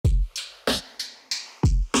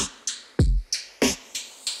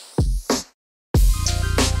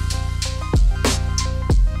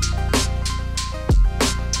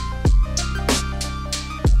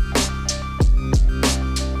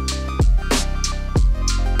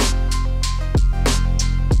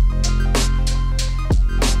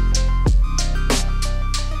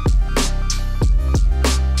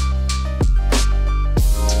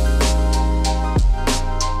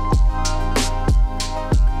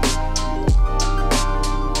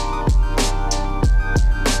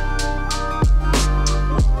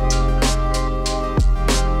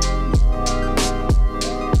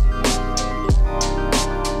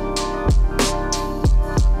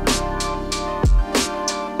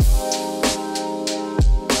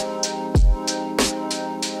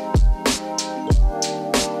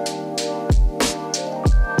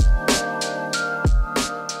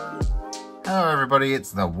everybody,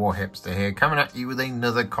 it's the Warhipster here, coming at you with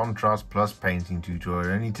another Contrast Plus painting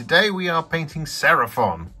tutorial. Only today we are painting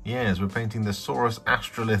Seraphon. Yes, we're painting the Saurus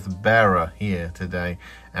Astrolith Bearer here today.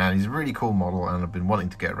 And he's a really cool model, and I've been wanting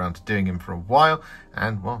to get around to doing him for a while.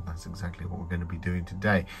 And, well, that's exactly what we're going to be doing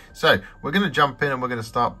today. So, we're going to jump in and we're going to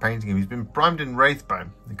start painting him. He's been primed in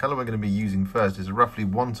Wraithbone. The colour we're going to be using first is a roughly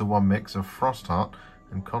 1-to-1 mix of Frostheart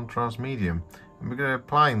and Contrast Medium. And we're going to be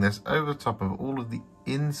applying this over the top of all of the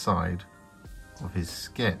inside of his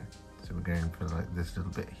skin. So we're going for like this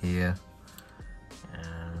little bit here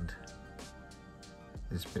and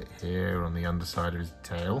this bit here on the underside of his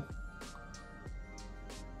tail,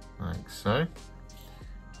 like so.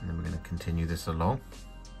 And then we're going to continue this along.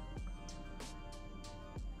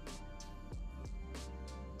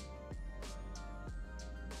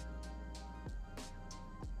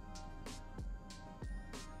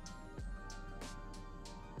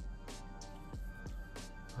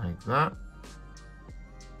 Like that.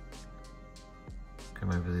 Come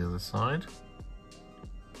over the other side.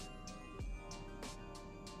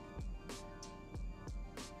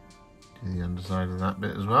 Do the underside of that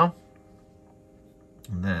bit as well.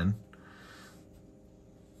 And then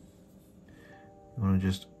you want to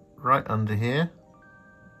just right under here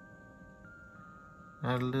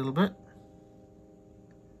add a little bit.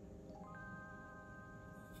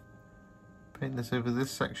 Paint this over this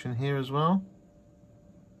section here as well.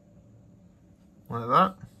 Like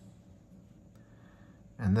that.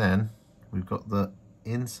 And then we've got the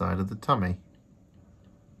inside of the tummy.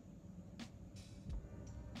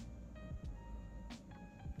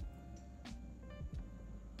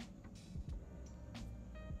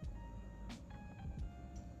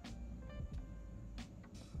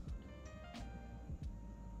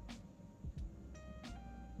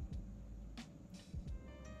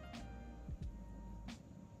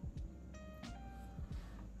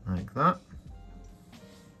 Like that.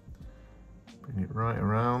 Bring it right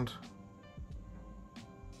around.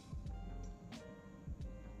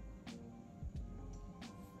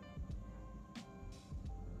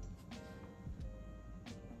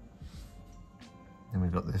 Then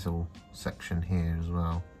we've got this whole section here as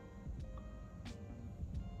well.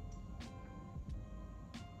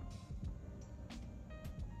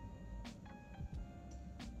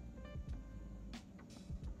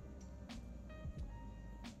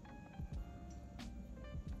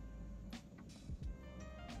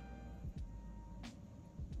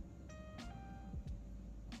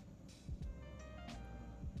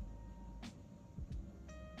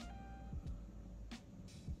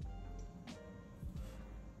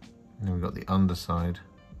 And then we've got the underside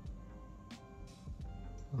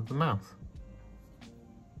of the mouth.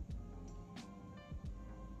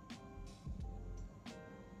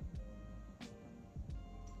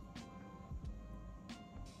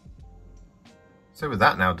 So with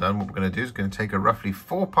that now done, what we're going to do is going to take a roughly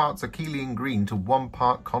 4 parts Akhelian Green to 1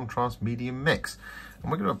 part Contrast Medium mix.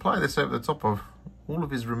 And we're going to apply this over the top of all of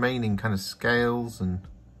his remaining kind of scales and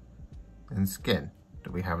skin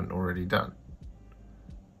that we haven't already done.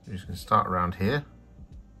 We're just going to start around here.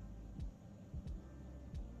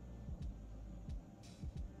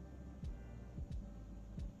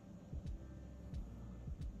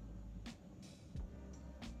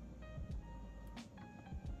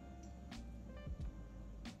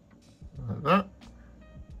 Like that.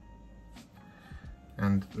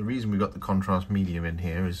 And the reason we got the contrast medium in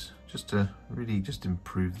here is just to really just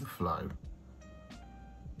improve the flow.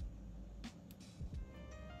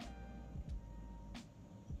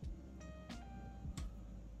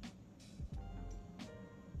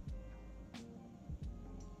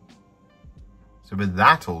 So with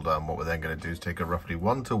that all done, what we're then going to do is take a roughly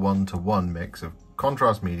 1-to-1-to-1 mix of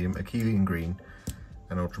Contrast Medium, Akhelian Green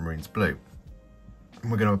and Ultramarines Blue.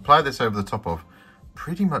 And we're going to apply this over the top of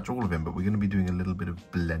pretty much all of him, but we're going to be doing a little bit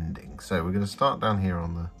of blending. So we're going to start down here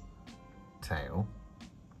on the tail.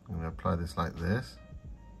 I'm going to apply this like this.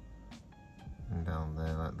 And down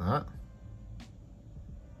there like that.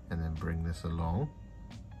 And then bring this along.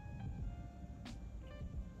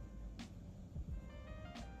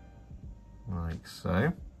 Like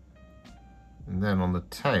so. And then on the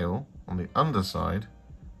tail, on the underside,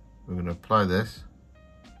 we're going to apply this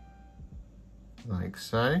like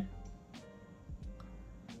so.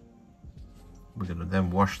 We're going to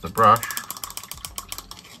then wash the brush,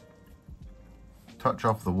 touch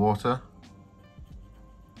off the water,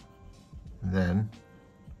 and then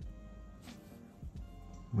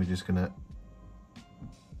we're just going to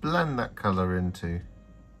blend that colour into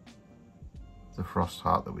the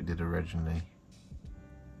Frostheart that we did originally,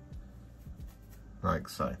 like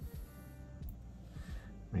so.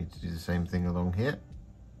 We need to do the same thing along here.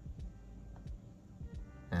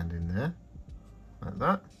 and in there, like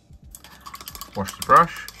that. Wash the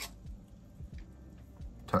brush,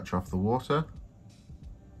 touch off the water,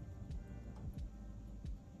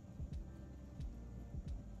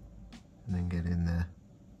 and then get in there,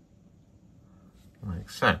 like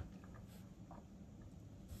so.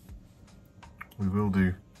 We will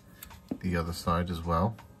do the other side as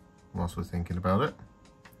well, whilst we're thinking about it.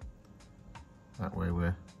 That way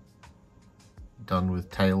we're done with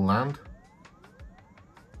tail land.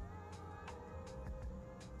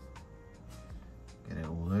 Get it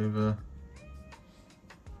all over.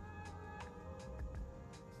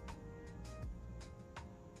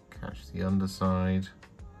 Catch the underside.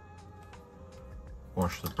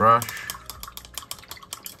 Wash the brush.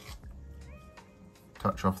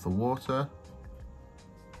 Touch off the water.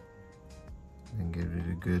 And give it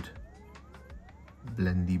a good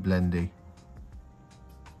blendy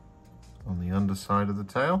on the underside of the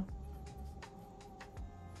tail,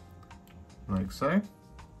 like so,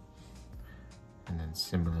 and then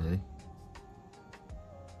similarly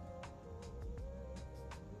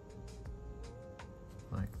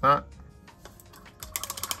like that.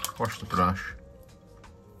 Wash the brush,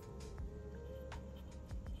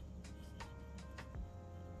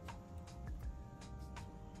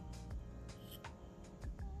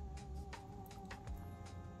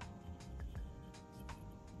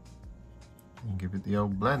 and give it the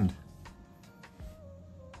old blend.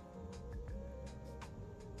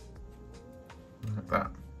 Like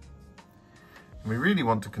that. And we really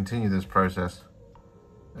want to continue this process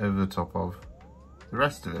over the top of the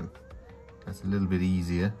rest of him. That's a little bit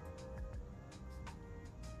easier.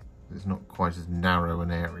 It's not quite as narrow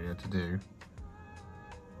an area to do.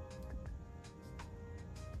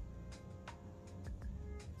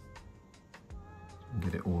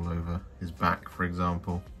 Get it all over his back, for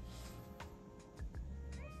example.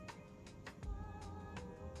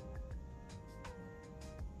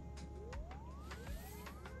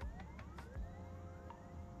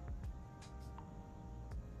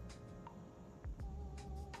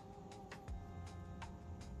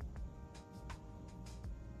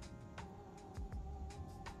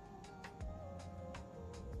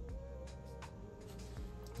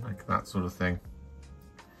 Like that sort of thing.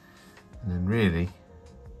 And then really,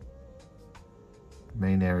 the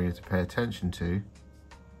main area to pay attention to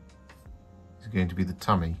is going to be the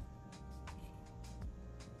tummy.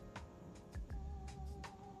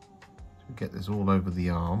 So we get this all over the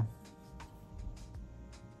arm.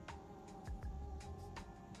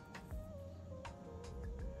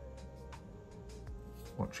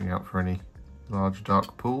 Watching out for any large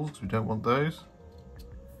dark pools, we don't want those.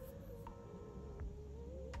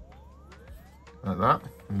 Like that,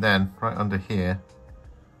 and then right under here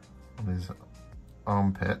on his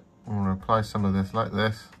armpit, I'm going to apply some of this like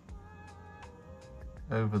this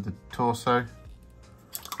over the torso.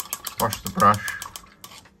 Wash the brush,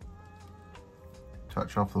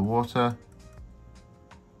 touch off the water,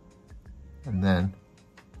 and then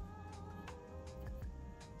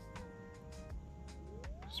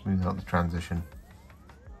smooth out the transition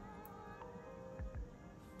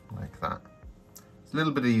like that. It's a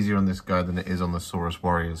little bit easier on this guy than it is on the Saurus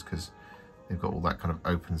warriors because they've got all that kind of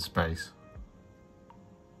open space.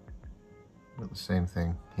 Got the same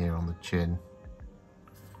thing here on the chin.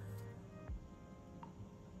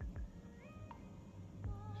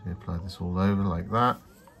 So you apply this all over like that.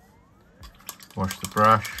 Wash the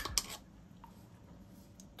brush.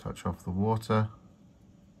 Touch off the water.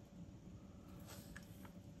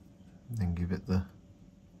 And then give it the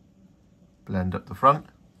blend up the front.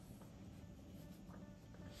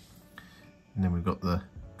 And then we've got the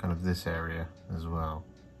kind of this area as well.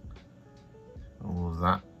 All of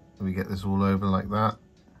that. We get this all over like that.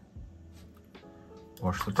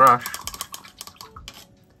 Wash the brush.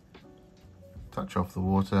 Touch off the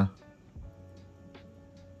water.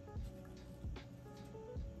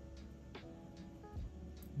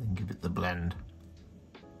 And give it the blend.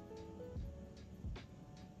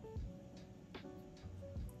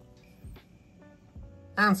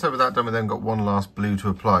 And so with that done, we then got one last blue to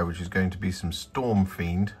apply, which is going to be some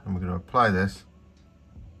Stormfiend, and we're going to apply this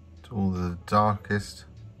to all the darkest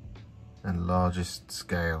and largest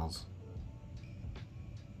scales.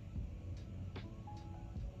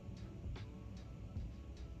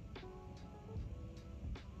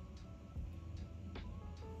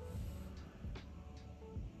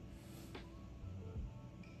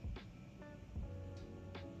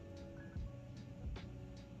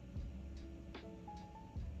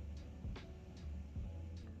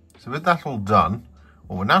 So with that all done,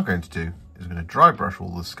 what we're now going to do is we're going to dry brush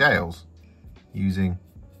all the scales using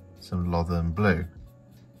some Lothern Blue.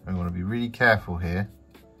 I'm going to be really careful here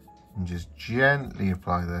and just gently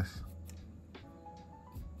apply this.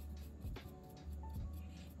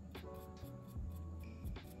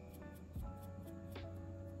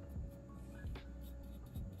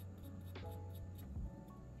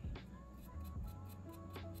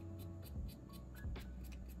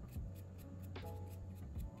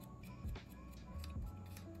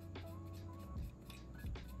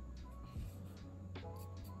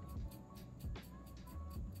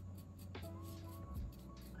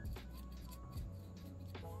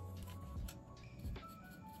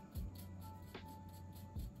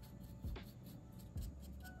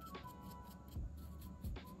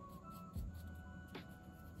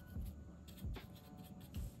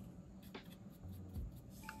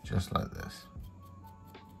 Just like this.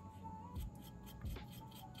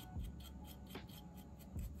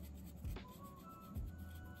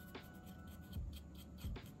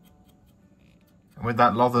 And with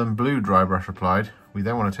that Lothern Blue dry brush applied, we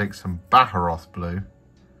then want to take some Baharroth Blue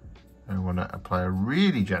and we want to apply a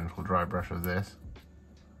really gentle dry brush of this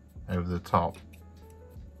over the top,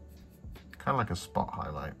 kind of like a spot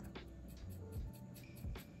highlight.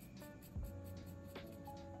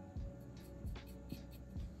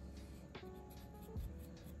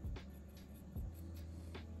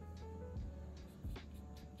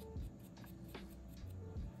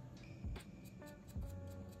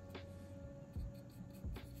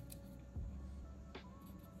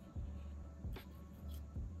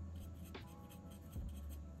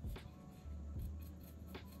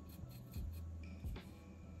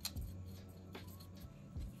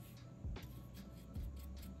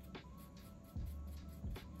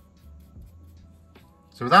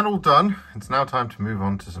 So with that all done, it's now time to move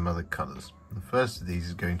on to some other colours. The first of these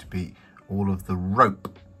is going to be all of the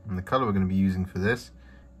rope. And the colour we're going to be using for this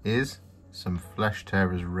is some Flesh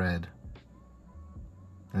Tearers Red.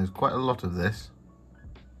 And there's quite a lot of this.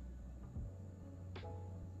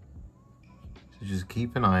 So just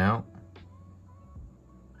keep an eye out.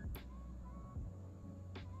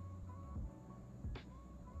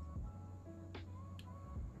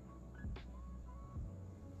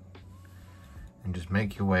 And just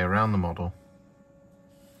make your way around the model.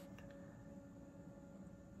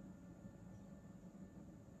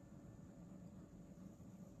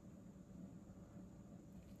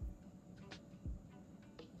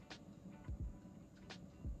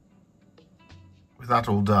 With that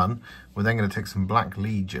all done, we're then going to take some Black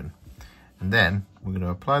Legion, and then we're going to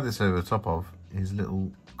apply this over the top of his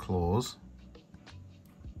little claws.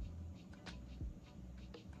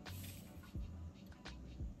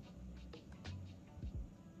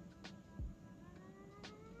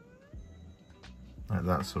 Like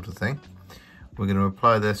that sort of thing. We're going to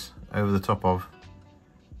apply this over the top of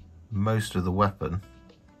most of the weapon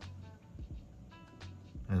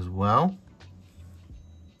as well.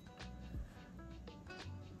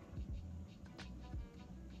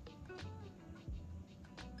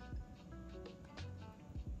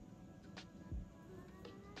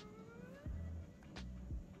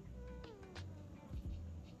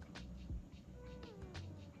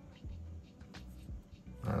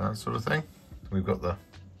 Like that sort of thing. We've got the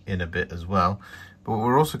inner bit as well, but what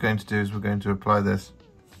we're also going to do is we're going to apply this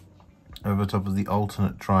over top of the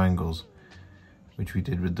alternate triangles, which we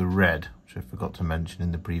did with the red, which I forgot to mention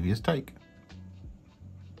in the previous take.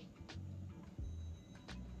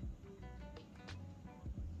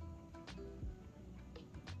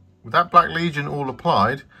 With that Black Legion all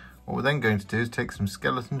applied, what we're then going to do is take some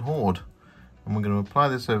Skeleton Horde, and we're going to apply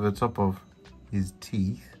this over the top of his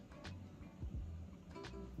teeth.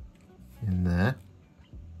 In there,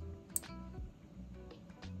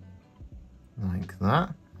 like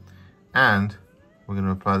that, and we're going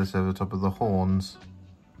to apply this over the top of the horns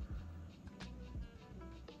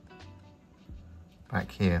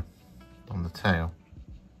back here on the tail.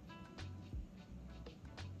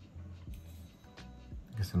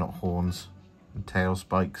 I guess they're not horns, and tail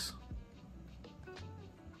spikes.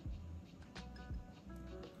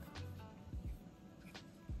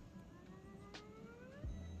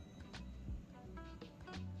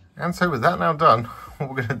 And so with that now done, what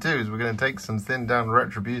we're going to do is we're going to take some thinned down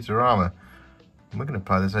Retributor Armour, and we're going to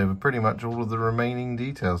apply this over pretty much all of the remaining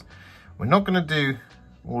details. We're not going to do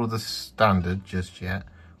all of the standard just yet.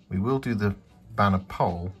 We will do the banner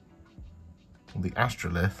pole, or the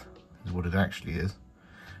astrolith is what it actually is,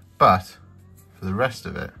 but for the rest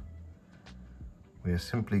of it we are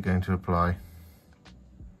simply going to apply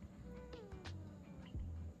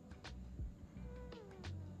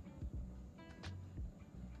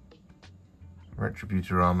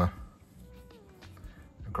Retributor Armour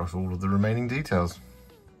across all of the remaining details.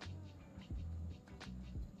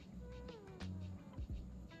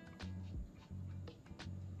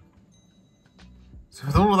 So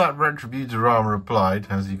with all of that Retributor Armour applied,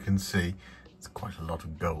 as you can see, it's quite a lot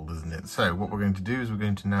of gold, isn't it? So what we're going to do is we're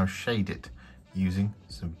going to now shade it using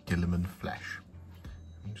some Guilliman Flesh.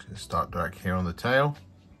 I'm just going to start direct here on the tail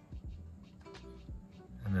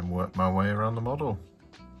and then work my way around the model.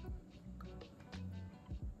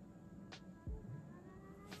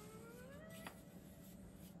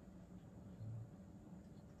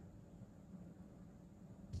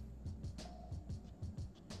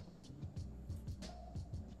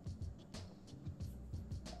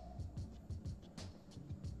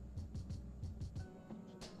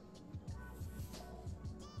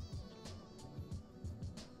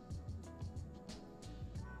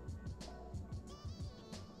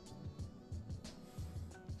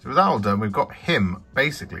 So with that all done, we've got him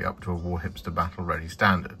basically up to a Warhipster battle ready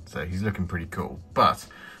standard. So he's looking pretty cool. But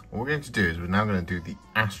what we're going to do is we're now going to do the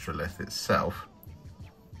Astrolith itself.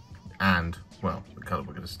 And, well, the colour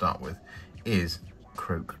we're going to start with is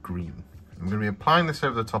Kroak Green. I'm going to be applying this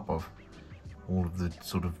over the top of all of the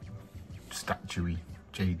sort of statuey,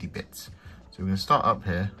 jadey bits. So we're going to start up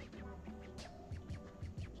here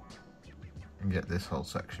and get this whole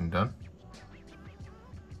section done.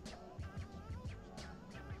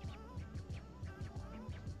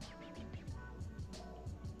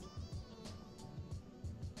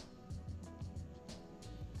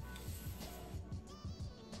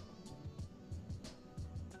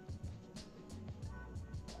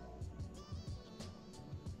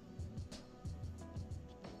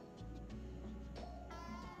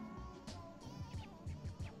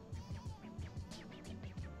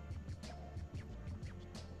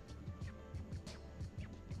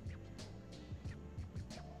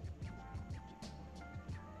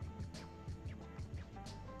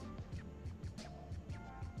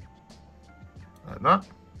 Like that.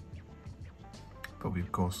 But we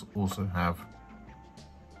of course also have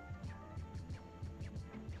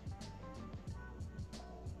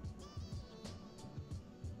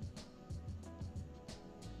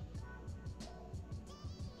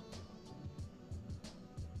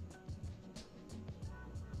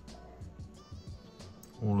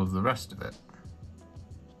all of the rest of it.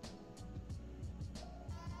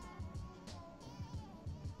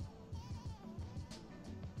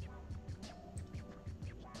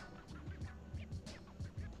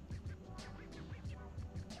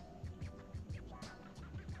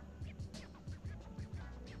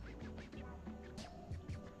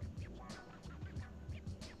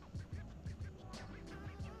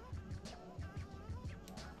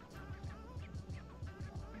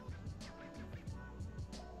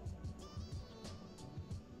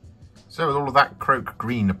 So with all of that Kroak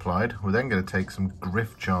Green applied, we're then going to take some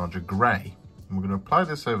Gryph-Charger Grey. And we're going to apply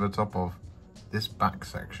this over the top of this back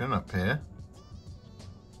section up here.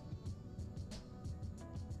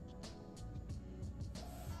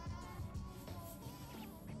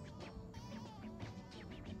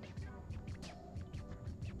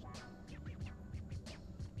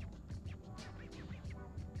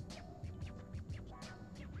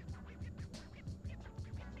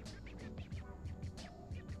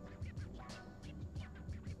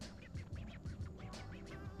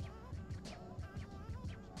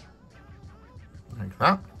 Like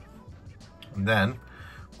that. And then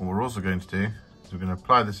what we're also going to do is we're going to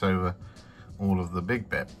apply this over all of the big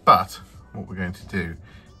bit, but what we're going to do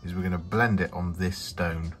is we're going to blend it on this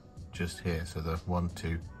stone just here, so the 1,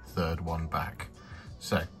 2, third one back.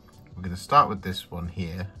 So we're going to start with this one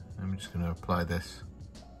here. I'm just going to apply this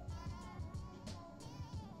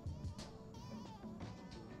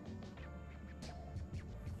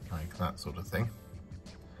like that sort of thing,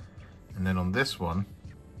 and then on this one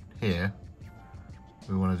here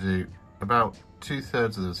we want to do about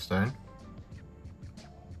 2/3 of the stone,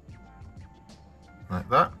 like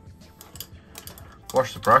that.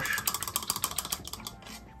 Wash the brush,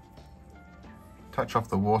 touch off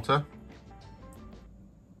the water,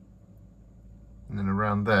 and then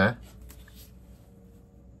around there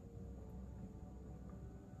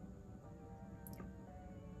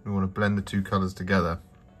we want to blend the two colours together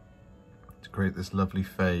to create this lovely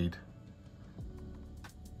fade.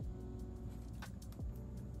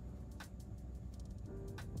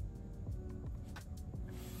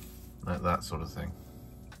 Like that sort of thing.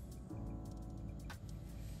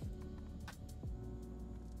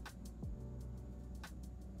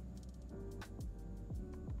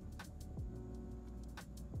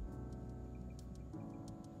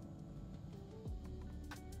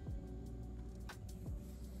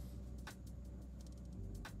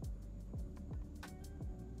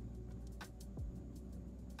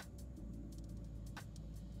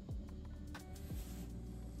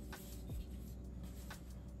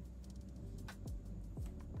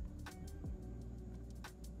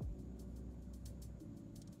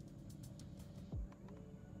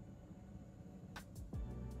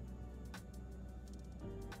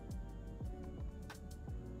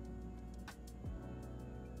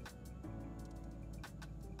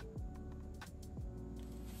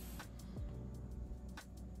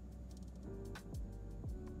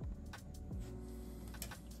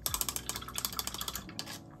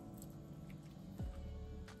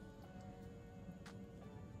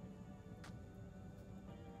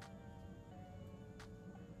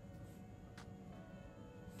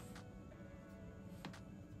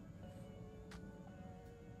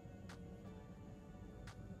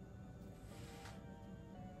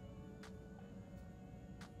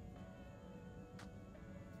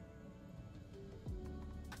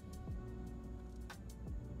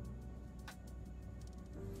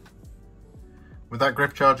 With that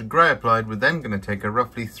Gryph-Charger Grey applied, we're then going to take a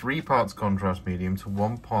roughly 3 parts contrast medium to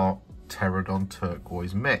 1 part Terradon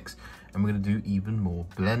Turquoise mix, and we're going to do even more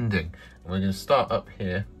blending. And we're going to start up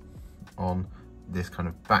here on this kind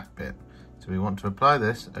of back bit. So we want to apply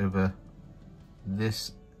this over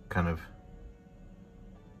this kind of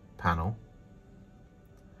panel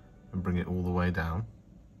and bring it all the way down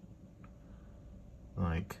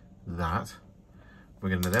like that. We're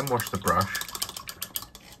going to then wash the brush,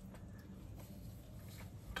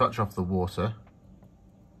 touch off the water,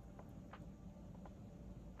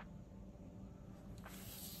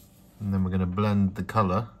 and then we're going to blend the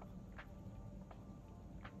colour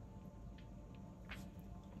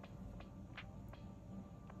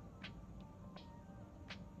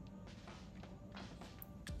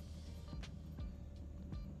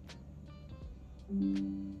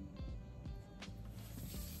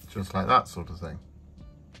just like that sort of thing.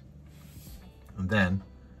 And then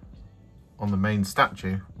on the main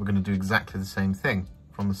statue we're going to do exactly the same thing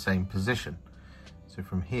from the same position. So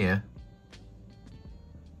from here,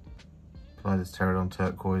 apply this Terradon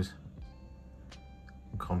Turquoise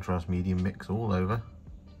and contrast medium mix all over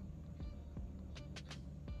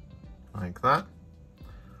like that.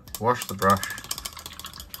 Wash the brush,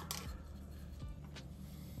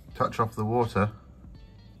 touch off the water,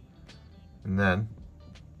 and then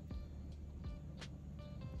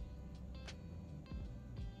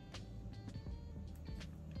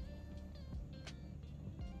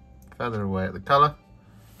feather away at the colour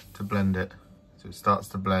to blend it so it starts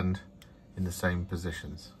to blend in the same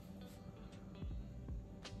positions.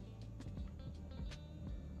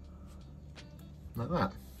 Like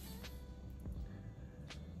that.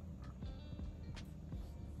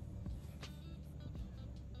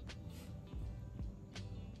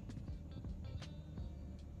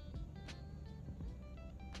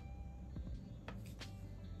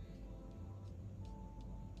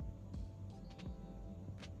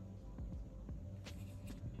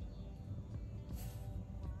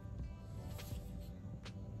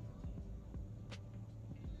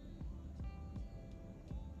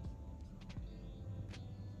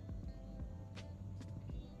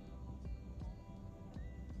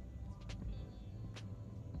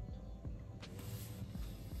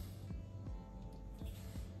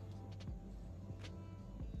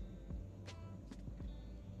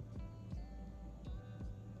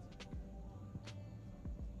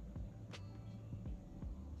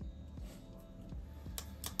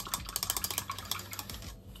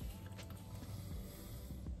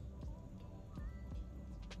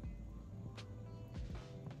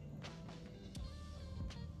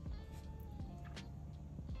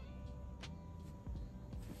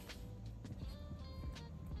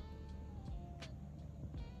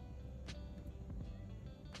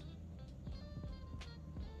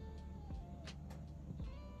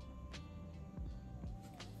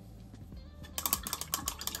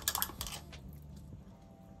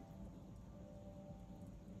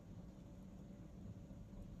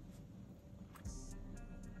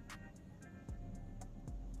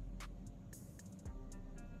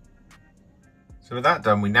 So with that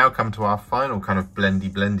done, we now come to our final kind of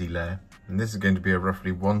blendy layer, and this is going to be a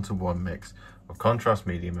roughly 1-to-1 mix of contrast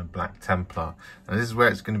medium and black Templar. And this is where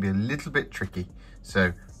it's going to be a little bit tricky.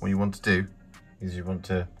 So what you want to do is you want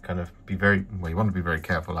to kind of be very, well, you want to be very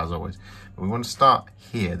careful as always, but we want to start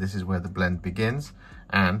here. This is where the blend begins,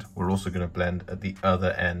 and we're also going to blend at the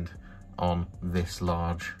other end on this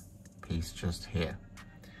large piece just here.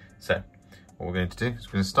 So what we're going to do is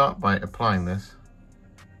we're going to start by applying this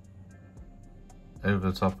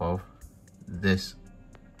over the top of this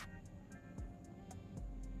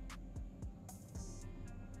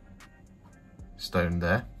stone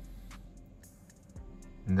there,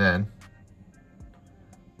 and then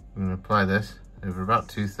I'm going to apply this over about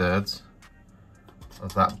 2/3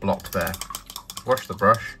 of that block there. Wash the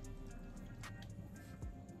brush,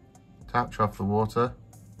 touch off the water,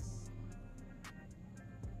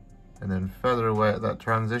 and then feather away at that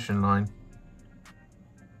transition line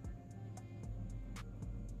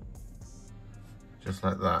just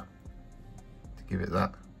like that to give it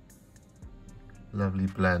that lovely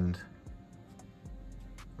blend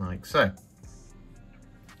like so.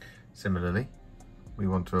 Similarly, we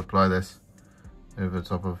want to apply this over the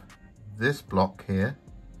top of this block here,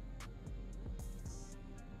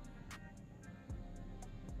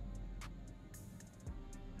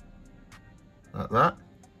 like that,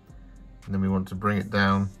 and then we want to bring it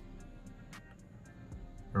down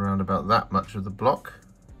around about that much of the block.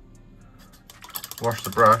 Wash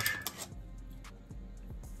the brush,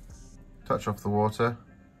 touch off the water,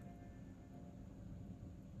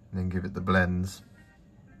 and then give it the blends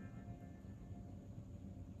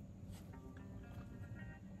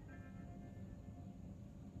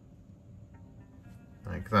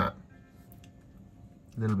like that.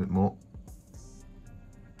 A little bit more.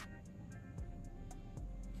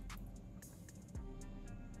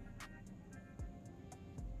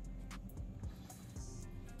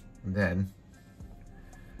 And then,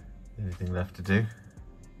 the only thing left to do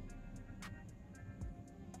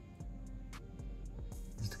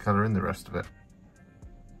is to colour in the rest of it.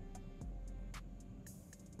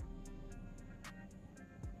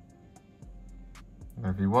 Now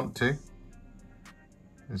if you want to,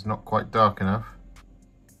 it's not quite dark enough,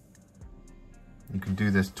 you can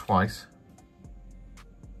do this twice.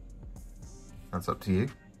 That's up to you.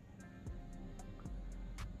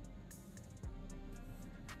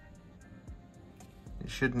 It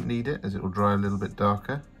shouldn't need it, as it will dry a little bit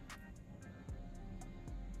darker.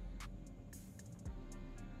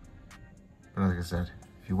 But like I said,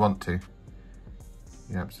 if you want to,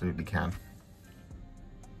 you absolutely can.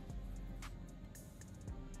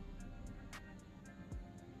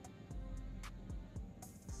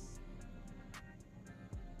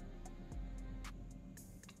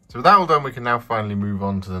 So with that all done, we can now finally move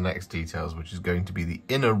on to the next details, which is going to be the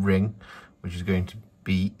inner ring, which is going to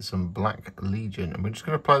be some Black Legion. And we're just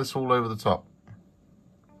going to apply this all over the top.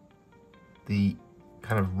 The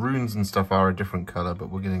kind of runes and stuff are a different colour, but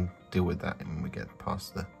we're going to deal with that when we get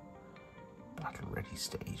past the battle ready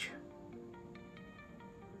stage.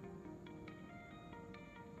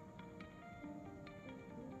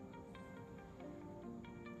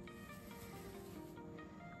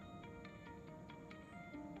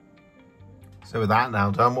 So with that now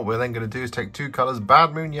done, what we're then going to do is take two colours,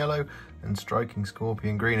 Bad Moon Yellow and Striking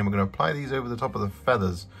Scorpion Green, and we're going to apply these over the top of the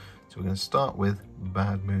feathers. So we're going to start with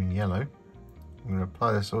Bad Moon Yellow. I'm going to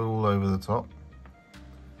apply this all over the top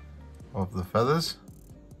of the feathers,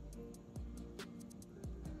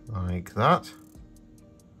 like that.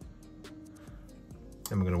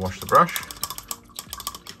 Then we're going to wash the brush,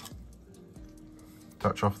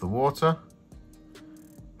 touch off the water,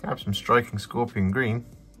 grab some Striking Scorpion Green.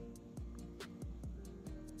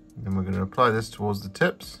 Then we're going to apply this towards the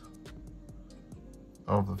tips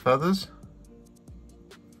of the feathers,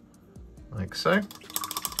 like so.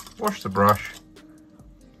 Wash the brush,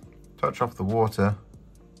 touch off the water.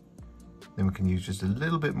 Then we can use just a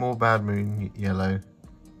little bit more Bad Moon Yellow.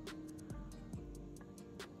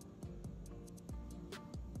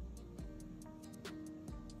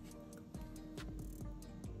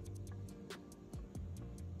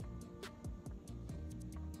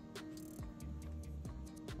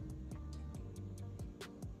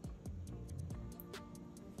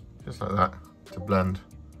 Just like that, to blend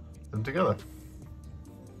them together.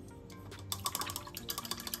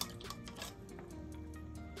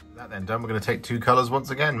 That then done, we're going to take two colours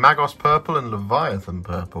once again, Magos Purple and Leviathan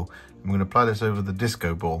Purple. And we're going to apply this over the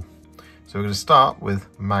disco ball. So we're going to start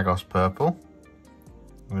with Magos Purple.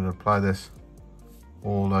 I'm going to apply this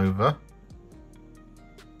all over,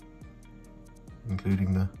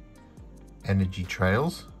 including the energy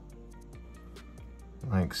trails,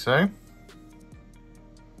 like so.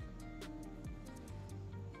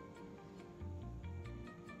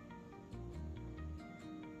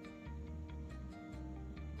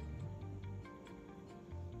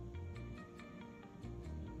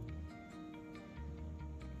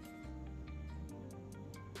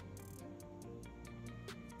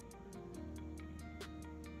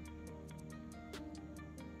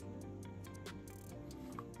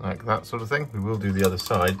 Like that sort of thing. We will do the other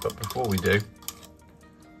side, but before we do,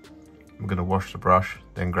 I'm going to wash the brush,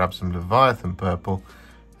 then grab some Leviathan Purple,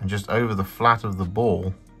 and just over the flat of the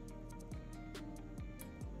ball,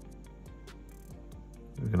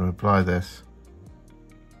 we're going to apply this.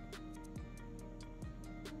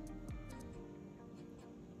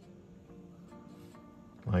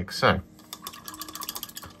 Like so.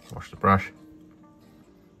 Wash the brush.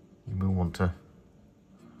 You will want to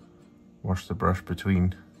wash the brush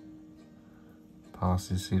between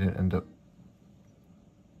passes so you don't end up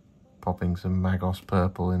popping some Magos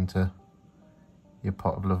Purple into your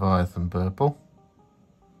pot of Leviathan Purple.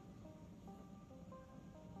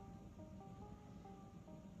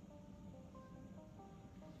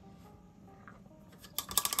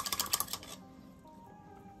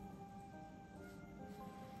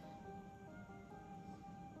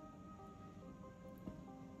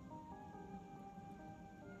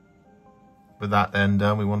 With that then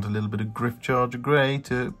done, we want a little bit of Gryph-Charger Grey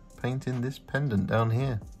to paint in this pendant down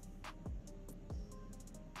here.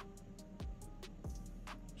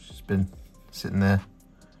 She's been sitting there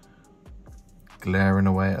glaring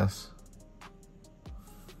away at us.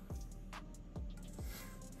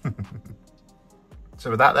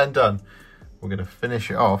 So with that then done, we're going to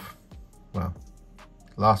finish it off, well,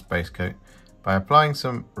 last base coat, by applying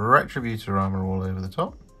some Retributor Armour all over the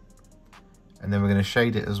top. And then we're going to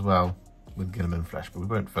shade it as well with Guilliman Flesh, but we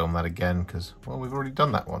won't film that again because, well, we've already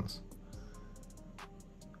done that once.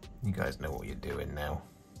 You guys know what you're doing now.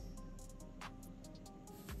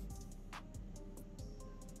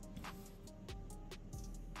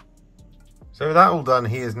 So with that all done,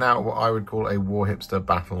 he is now what I would call a Warhipster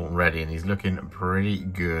battle ready, and he's looking pretty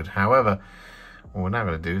good. However, what we're now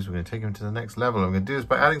going to do is we're going to take him to the next level. And we're going to do this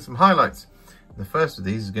by adding some highlights. The first of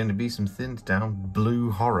these is going to be some thinned down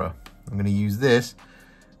blue horror. I'm going to use this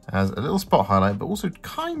as a little spot highlight, but also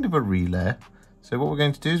kind of a relayer. So what we're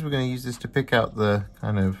going to do is we're going to use this to pick out the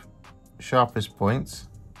kind of sharpest points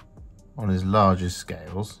on his largest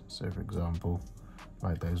scales. So for example,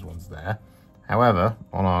 like those ones there. However,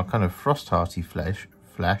 on our kind of Frosthearty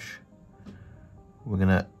flesh, we're going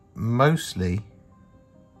to mostly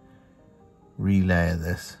relayer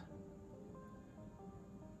this.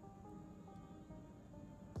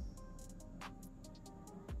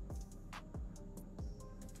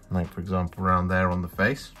 Like for example around there on the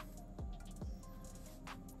face.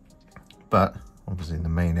 But obviously in the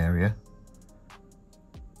main area.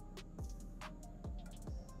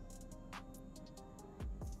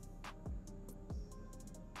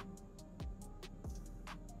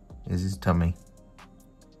 Is his tummy.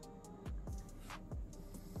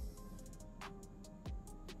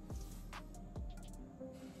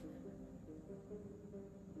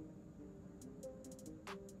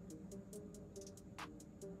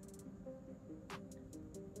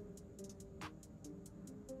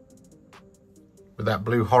 With that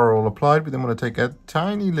blue horror all applied, we then want to take a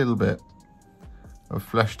tiny little bit of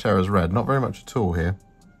Flesh Terror's Red, not very much at all here.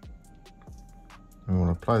 And we want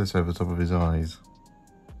to apply this over the top of his eyes.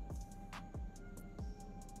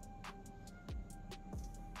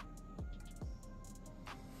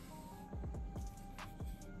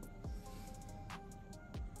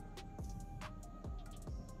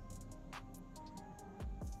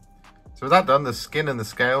 So with that done, the skin and the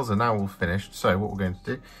scales are now all finished. So what we're going to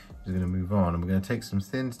do is we're going to move on and we're going to take some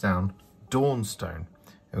thinned down Dawnstone.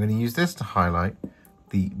 And we're going to use this to highlight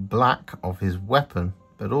the black of his weapon,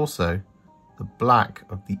 but also the black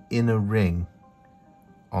of the inner ring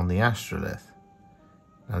on the Astrolith.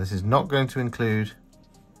 Now this is not going to include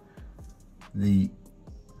the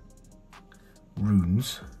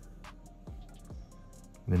runes.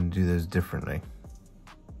 I'm going to do those differently.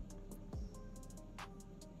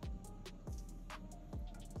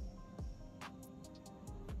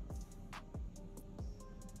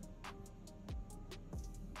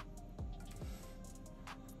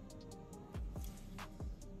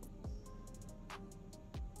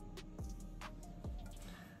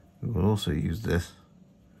 We'll also use this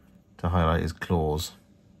to highlight his claws.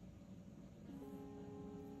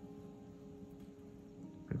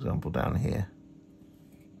 For example, down here.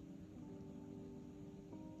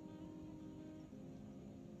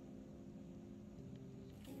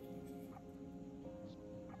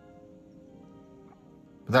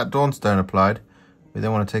 With that Dawnstone applied, we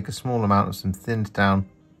then want to take a small amount of some thinned down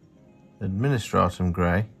Administratum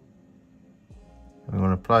Grey, and we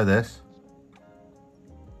want to apply this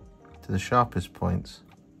to the sharpest points.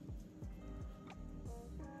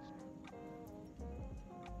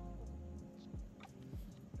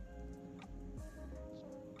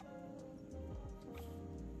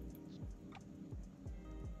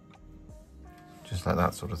 Just like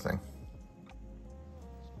that sort of thing.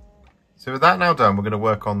 So with that now done, we're going to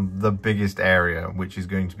work on the biggest area, which is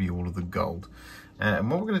going to be all of the gold.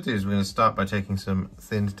 And what we're going to do is we're going to start by taking some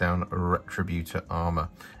thinned down Retributor Armour.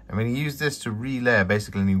 I'm going to use this to relayer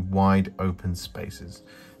basically any wide open spaces.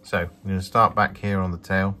 So I'm going to start back here on the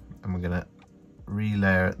tail and we're going to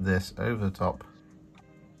relayer this over the top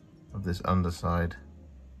of this underside,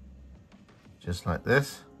 just like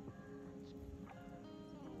this.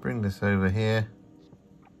 Bring this over here.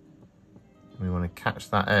 We want to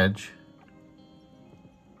catch that edge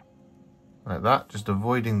like that, just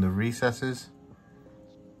avoiding the recesses.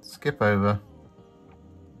 Skip over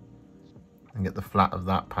and get the flat of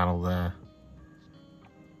that panel there.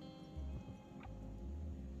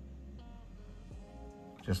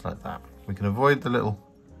 Just like that. We can avoid the little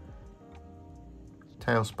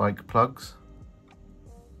tail spike plugs.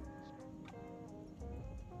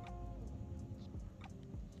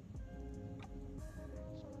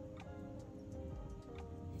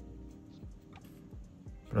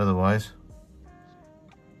 But otherwise,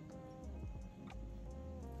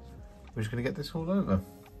 we're just going to get this all over.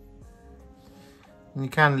 And you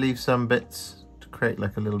can leave some bits to create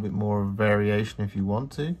like a little bit more variation if you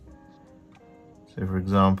want to. So for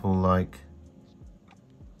example, like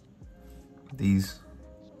these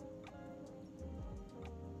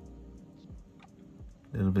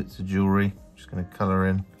little bits of jewellery. Just going to colour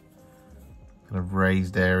in kind of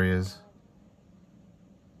raised areas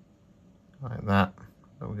like that.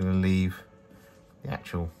 But we're going to leave the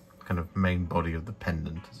actual kind of main body of the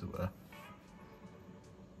pendant, as it were.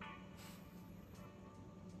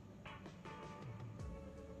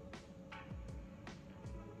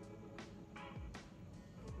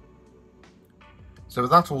 So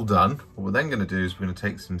with that all done, what we're then going to do is we're going to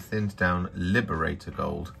take some thinned down Liberator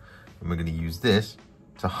Gold, and we're going to use this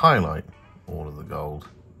to highlight all of the gold.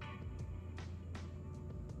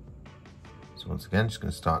 So once again, just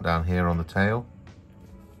going to start down here on the tail.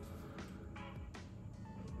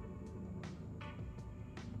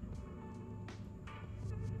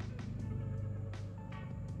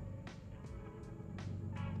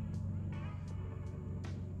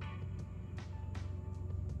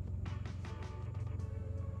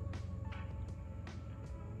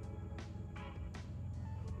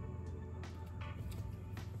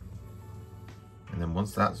 And then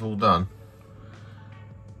once that's all done,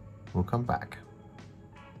 we'll come back.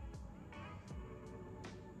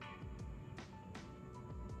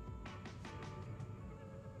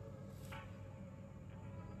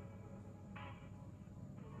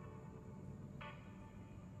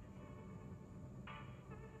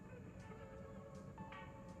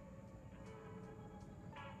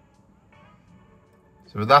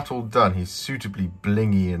 So with that all done, he's suitably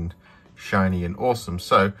blingy and shiny and awesome.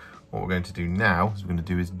 So what we're going to do now is we're going to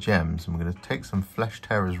do his gems, and we're going to take some Flesh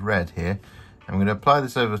Tearers Red here, and we're going to apply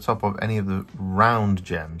this over the top of any of the round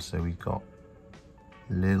gems. So we've got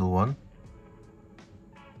a little one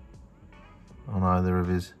on either of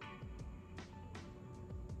his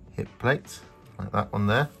hip plates, like that one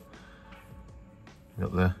there. We've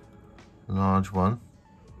got the large one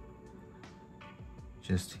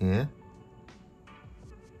just here.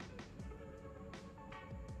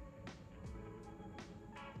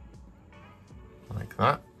 Like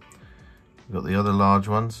that. We've got the other large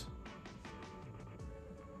ones.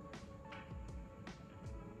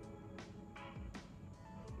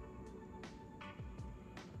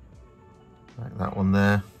 Like that one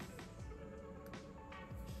there.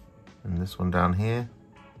 And this one down here.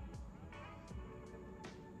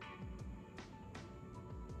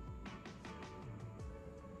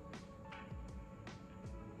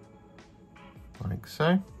 Like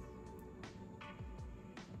so.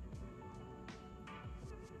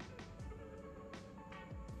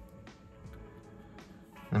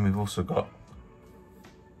 Then we've also got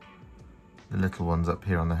the little ones up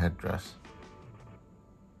here on the headdress.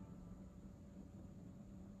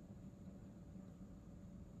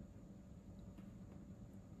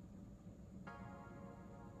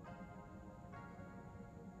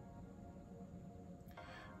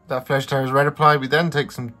 That Flesh Tearers Red applied, we then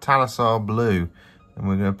take some Talassar Blue, and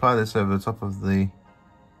we're going to apply this over the top of the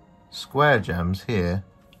square gems here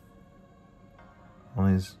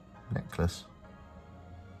on his necklace.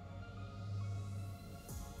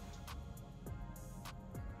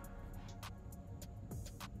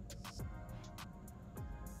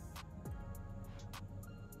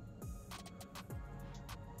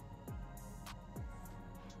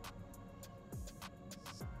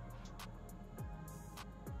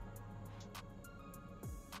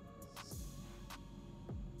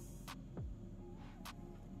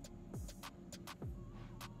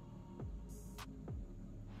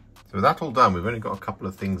 So with that all done, we've only got a couple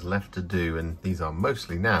of things left to do, and these are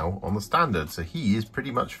mostly now on the standard, so he is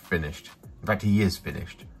pretty much finished. In fact, he is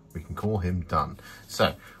finished. We can call him done.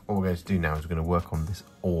 So what we're going to do now is we're going to work on this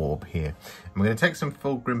orb here. And we're going to take some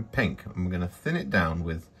Fulgrim Pink, and we're going to thin it down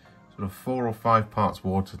with sort of 4 or 5 parts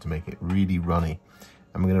water to make it really runny.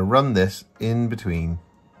 And we're going to run this in between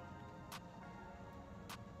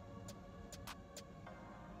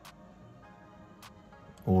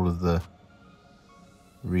all of the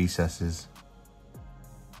recesses.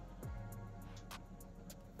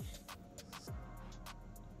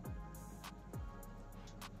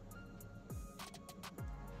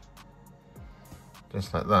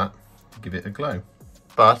 Just like that, to give it a glow.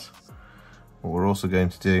 But what we're also going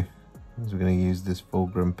to do is we're going to use this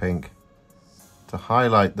Fulgrim Pink to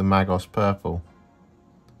highlight the Magos Purple.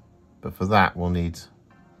 But for that we'll need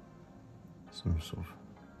some sort of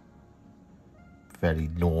fairly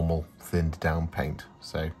normal thinned down paint,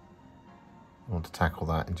 so I want to tackle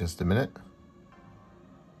that in just a minute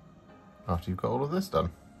after you've got all of this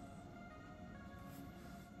done.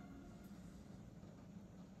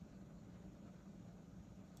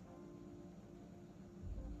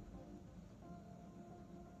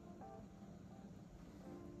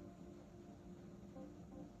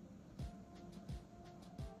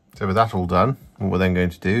 So with that all done, what we're then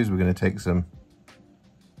going to do is we're going to take some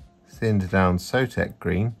thinned down Sotek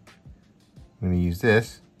Green. I'm going to use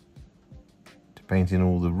this to paint in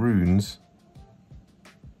all the runes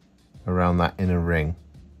around that inner ring.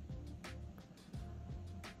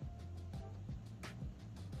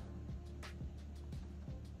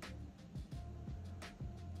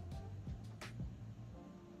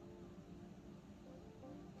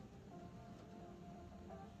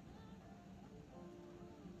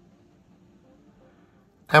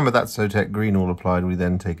 And with that Sotek Green all applied, we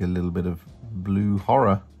then take a little bit of blue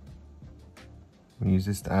horror. We use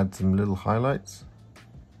this to add some little highlights.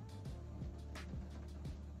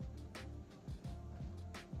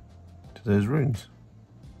 To those runes.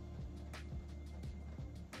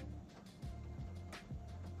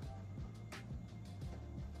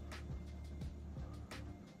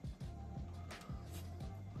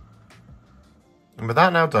 And with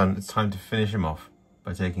that now done, it's time to finish him off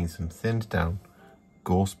by taking some thinned down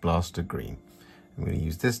Gauss Blaster Green. I'm going to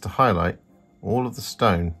use this to highlight all of the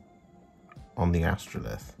stone on the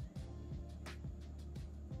Astrolith.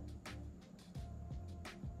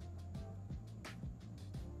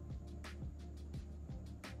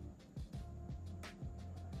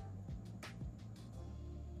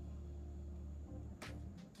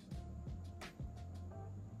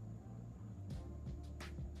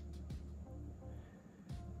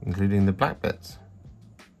 Including the black bits.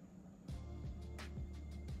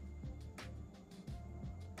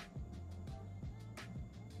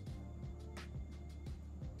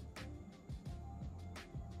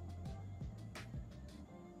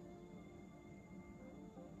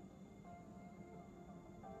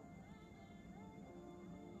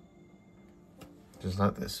 Just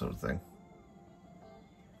like this sort of thing.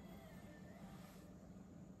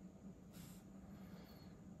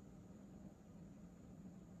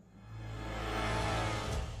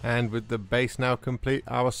 And with the base now complete,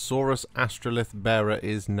 our Saurus Astrolith Bearer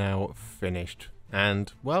is now finished.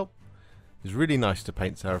 And, well, it's really nice to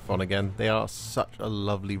paint Seraphon again. They are such a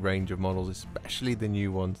lovely range of models, especially the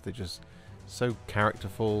new ones. They're just so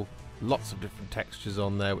characterful, lots of different textures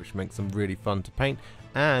on there, which makes them really fun to paint.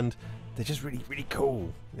 And they're just really, really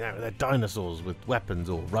cool. You know, they're dinosaurs with weapons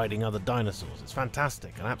or riding other dinosaurs. It's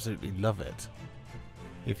fantastic. I absolutely love it.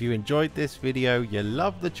 If you enjoyed this video, you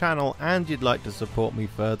love the channel, and you'd like to support me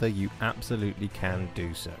further, you absolutely can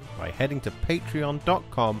do so by heading to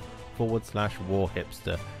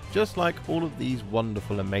patreon.com/warhipster, just like all of these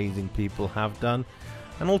wonderful, amazing people have done.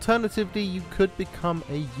 And alternatively, you could become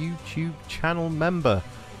a YouTube channel member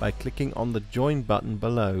by clicking on the join button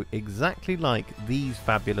below, exactly like these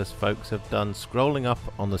fabulous folks have done, scrolling up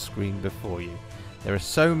on the screen before you. There are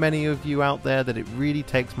so many of you out there that it really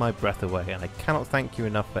takes my breath away, and I cannot thank you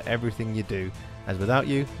enough for everything you do, as without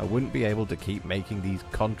you I wouldn't be able to keep making these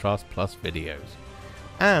Contrast Plus videos.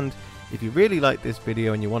 And if you really like this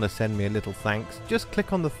video and you want to send me a little thanks, just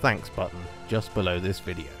click on the thanks button just below this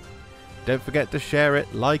video. Don't forget to share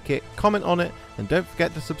it, like it, comment on it, and don't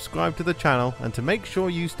forget to subscribe to the channel, and to make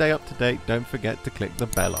sure you stay up to date, don't forget to click the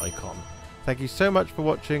bell icon. Thank you so much for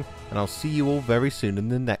watching, and I'll see you all very soon in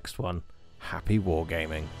the next one. Happy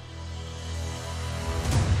wargaming.